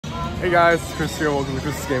Hey guys, it's Chris here, welcome to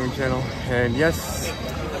Chris's Gaming Channel. And yes,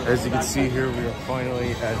 as you can see here, we are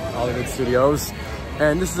finally at Hollywood Studios.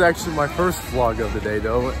 And this is actually my first vlog of the day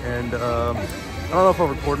though. And I don't know if I'll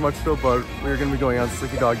record much though, but we're going to be going on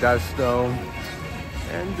Slinky Dog Dash though.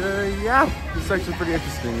 And yeah, this is actually pretty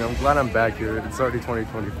interesting. I'm glad I'm back here. It's already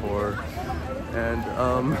 2024. And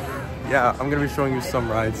yeah, I'm going to be showing you some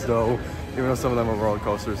rides though, even though some of them are roller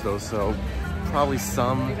coasters though, so probably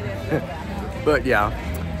some. But yeah,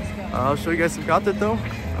 I'll show you guys some content though.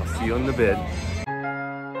 I'll see you in the bit.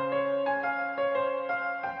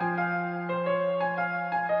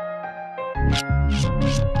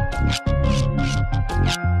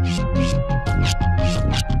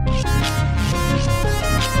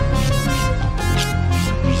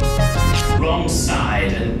 Wrong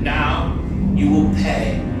side, and now you will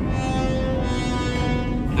pay.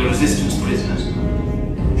 The resistance prisoners.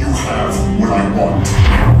 You have what I want.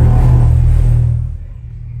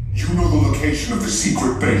 You know the location of the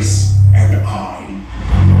secret base, and I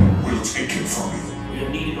will take it from you. We are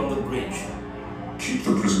needed on the bridge. Keep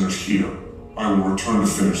the prisoners here. I will return to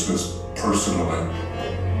finish this personally.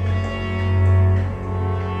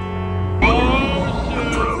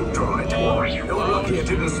 Probe droid. You're lucky I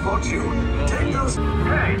didn't spot you. Take those.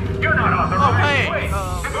 Hey, you're not authorized. Oh, hey. Wait,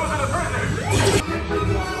 those are the prisoners.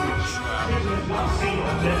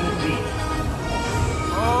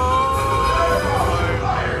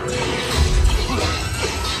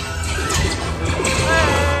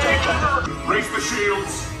 Raise the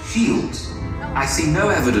shields. Shields? I see no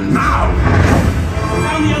evidence. Now!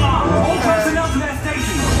 Sound the alarm! All personnel to their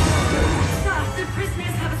stations! Sir, the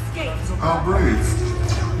prisoners have escaped. How brave,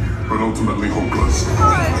 but ultimately hopeless.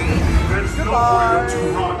 There's nowhere to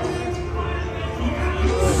run.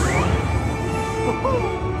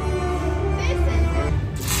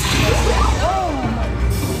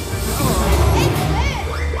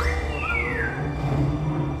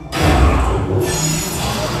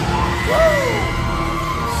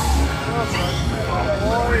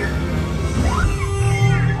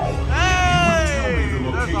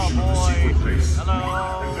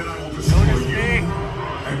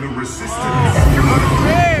 And the resistance.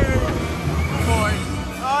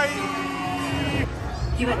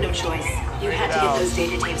 You had no choice. You had to get those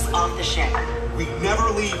data tapes off the ship. We never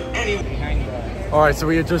leave any. Alright, so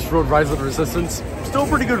we had just rode Rise of the Resistance. Still a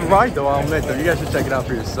pretty good ride though, I'll admit though. You guys should check it out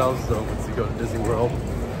for yourselves though once you go to Disney World.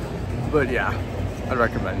 But yeah, I'd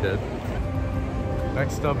recommend it.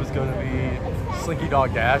 Next up is going to be Slinky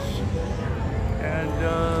Dog Dash. And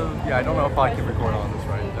yeah, I don't know if I can record on this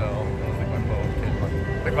right though. I don't think my phone can.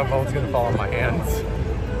 I think my phone's going to fall in my hands.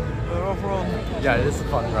 But overall, yeah, it is a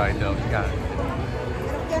fun ride though. You got it.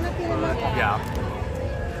 But yeah.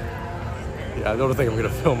 Yeah, I don't think I'm going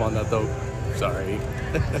to film on that though. Sorry.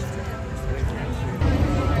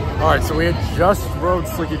 Alright, so we had just rode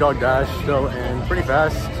Slinky Dog Dash though, and pretty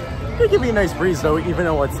fast. It could be a nice breeze though, even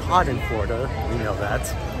though it's hot in Florida. We know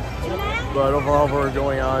that. But overall, we're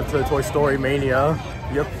going on to Toy Story Mania.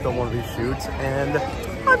 Yep, the one we shoot, and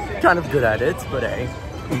I'm kind of good at it, but hey.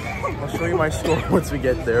 I'll show you my score once we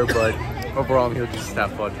get there, but overall, I'm here to just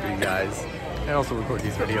have fun for you guys, and also record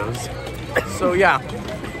these videos. So yeah, see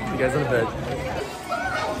you guys in a bit.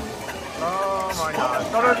 Oh my god.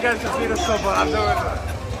 I don't know if you guys can see this stuff, but I'm doing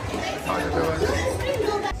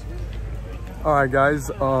it. Alright guys,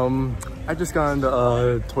 I just got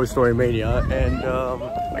into Toy Story Mania, and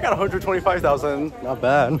I got 125,000, not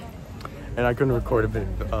bad. And I couldn't record the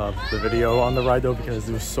video on the ride though because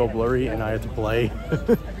it was so blurry and I had to play.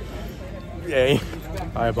 Yay,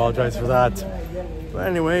 I apologize for that. But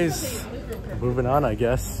anyways, moving on I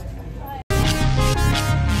guess.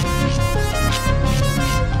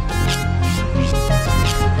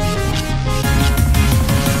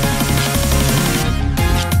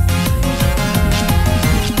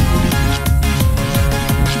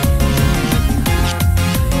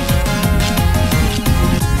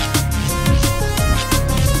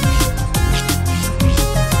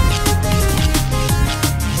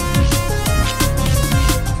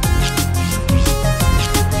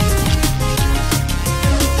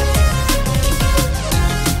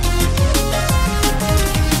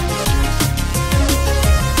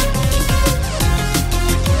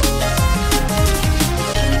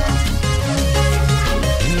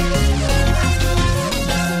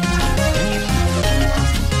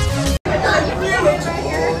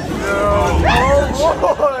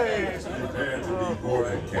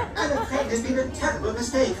 has been a terrible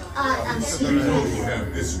mistake. I am serious. You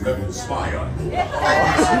have this rebel spy on you.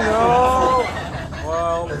 No!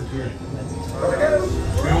 Well...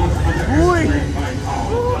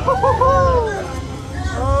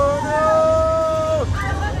 Oh no!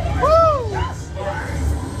 Woo!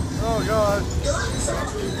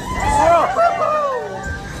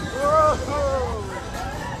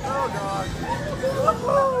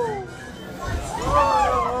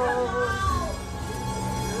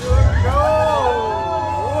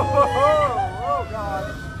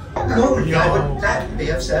 No, but that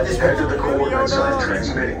being said, is Head to the coordinates I'm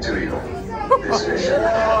transmitting to you. This mission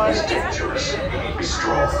is dangerous. Be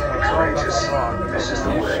strong and courageous. This is the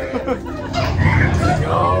way.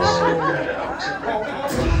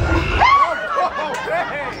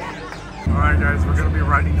 Alright guys, we're gonna be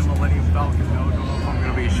riding the Millennium Falcon. I don't know if I'm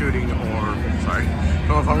gonna be shooting or don't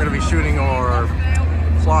know if I'm gonna be shooting or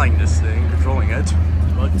flying this thing, controlling it.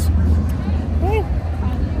 But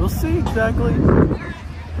we'll see exactly.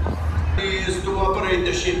 Is to operate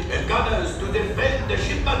the ship and gunners to defend the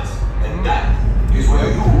shipments, and that is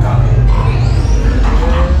where you come in.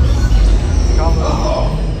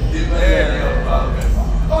 The Millennium Falcon.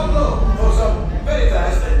 Although for some very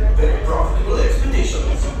fast and very profitable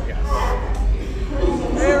expeditions.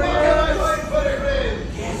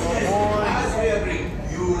 As we agreed,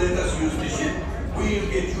 you let us use the ship. We'll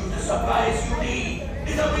get you the supplies you need.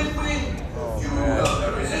 It's a win-win. You help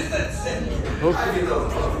the resistance and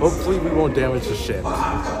Hopefully we won't damage the ship.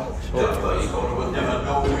 Hopefully. Will never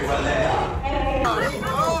know we were there.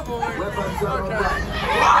 Oh boy. Okay.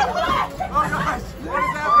 Oh gosh, what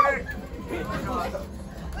is happening? Oh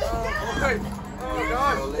boy. Oh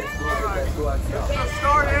gosh. Alright. It's just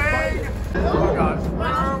starting. Oh gosh.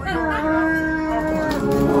 Where are we going?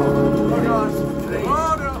 Oh gosh.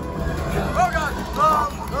 Oh no. Oh gosh. Oh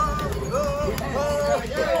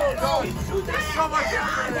gosh. There's so much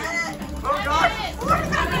happening. Oh gosh.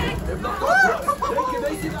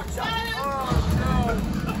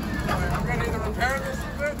 I'm gonna need to repair this a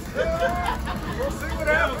bit. We'll see what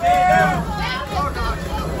happens. Oh gosh.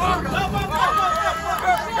 Oh no.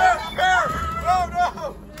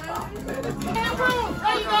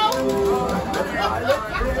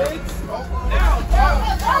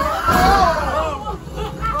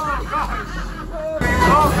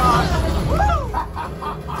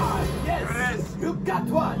 Yes, you got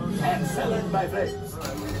one. Excellent, my friends.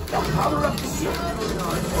 The power of the ship.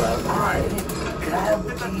 Well, I grab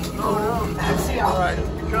the axiom. Alright,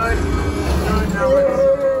 good.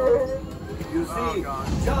 You see,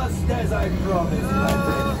 just as I promised, my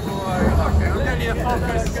friend. Okay, I'm gonna need to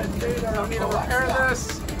focus. I need to repair this.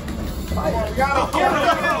 Get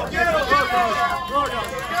him!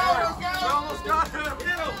 We almost got him!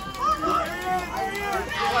 Get him!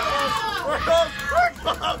 We're close!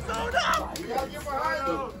 We gotta get behind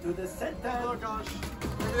him! To the center. Oh gosh.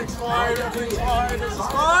 Everything's fine, everything's fine. This is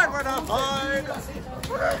fine, we're not fine.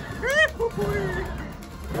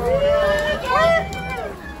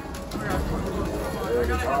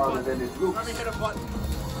 Let me hit a button.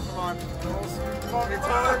 Come on. Come on, it's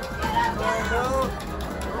on. Oh no.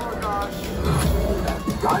 Oh gosh.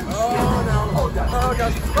 Oh no. Oh gosh. Oh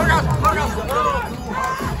gosh. Oh gosh. Oh gosh. Oh gosh.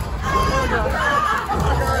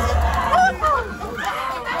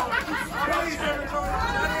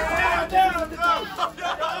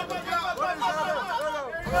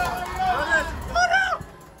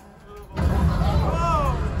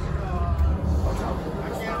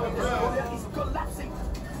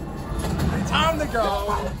 Time to go.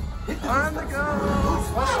 Time to go.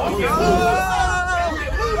 Oh, go. Oh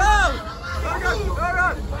God. Oh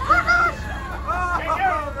God. Oh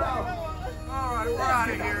God. All right, we're out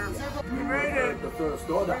of here. We made it. The first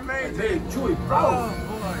order. We made it. Made Chewie proud.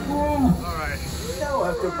 Oh boy. All right. Now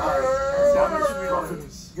after my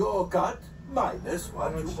profits, your cut minus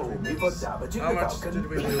what you owe me for damaging How the much Falcon. did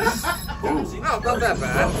we lose? No, not that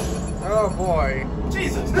bad. Oh boy.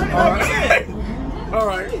 Jesus. All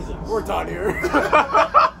right, we're done here.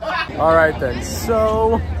 All right then,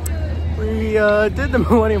 so we did the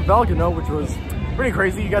Millennium Falcon, which was pretty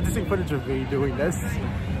crazy. You got to see footage of me doing this.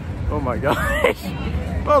 Oh my gosh.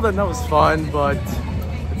 Well then, that was fun, but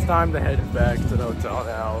it's time to head back to the hotel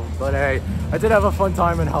now. But hey, I did have a fun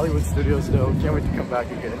time in Hollywood Studios though. Can't wait to come back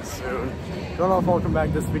again soon. Don't know if I'll come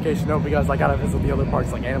back this vacation though, because I gotta visit the other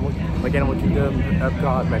parks like Animal Kingdom,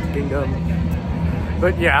 Epcot, Magic Kingdom.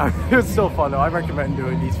 But yeah, it was still fun though. I recommend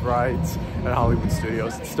doing these rides at Hollywood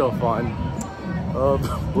Studios. It's still fun.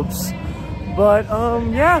 Whoops. But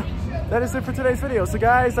yeah, that is it for today's video. So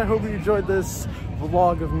guys, I hope you enjoyed this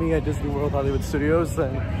vlog of me at Disney World Hollywood Studios,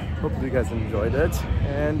 and hopefully you guys enjoyed it.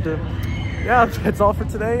 And yeah, that's all for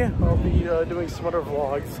today. I'll be doing some other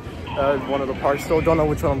vlogs at one of the parks. Still don't know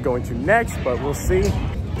which one I'm going to next, but we'll see.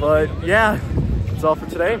 But yeah, that's all for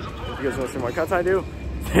today. If you guys want to see more content I do,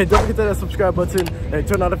 and don't forget that subscribe button and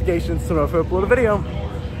turn notifications to know if I upload a video.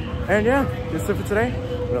 And yeah, that's it for today.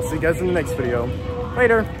 And I'll see you guys in the next video.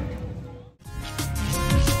 Later.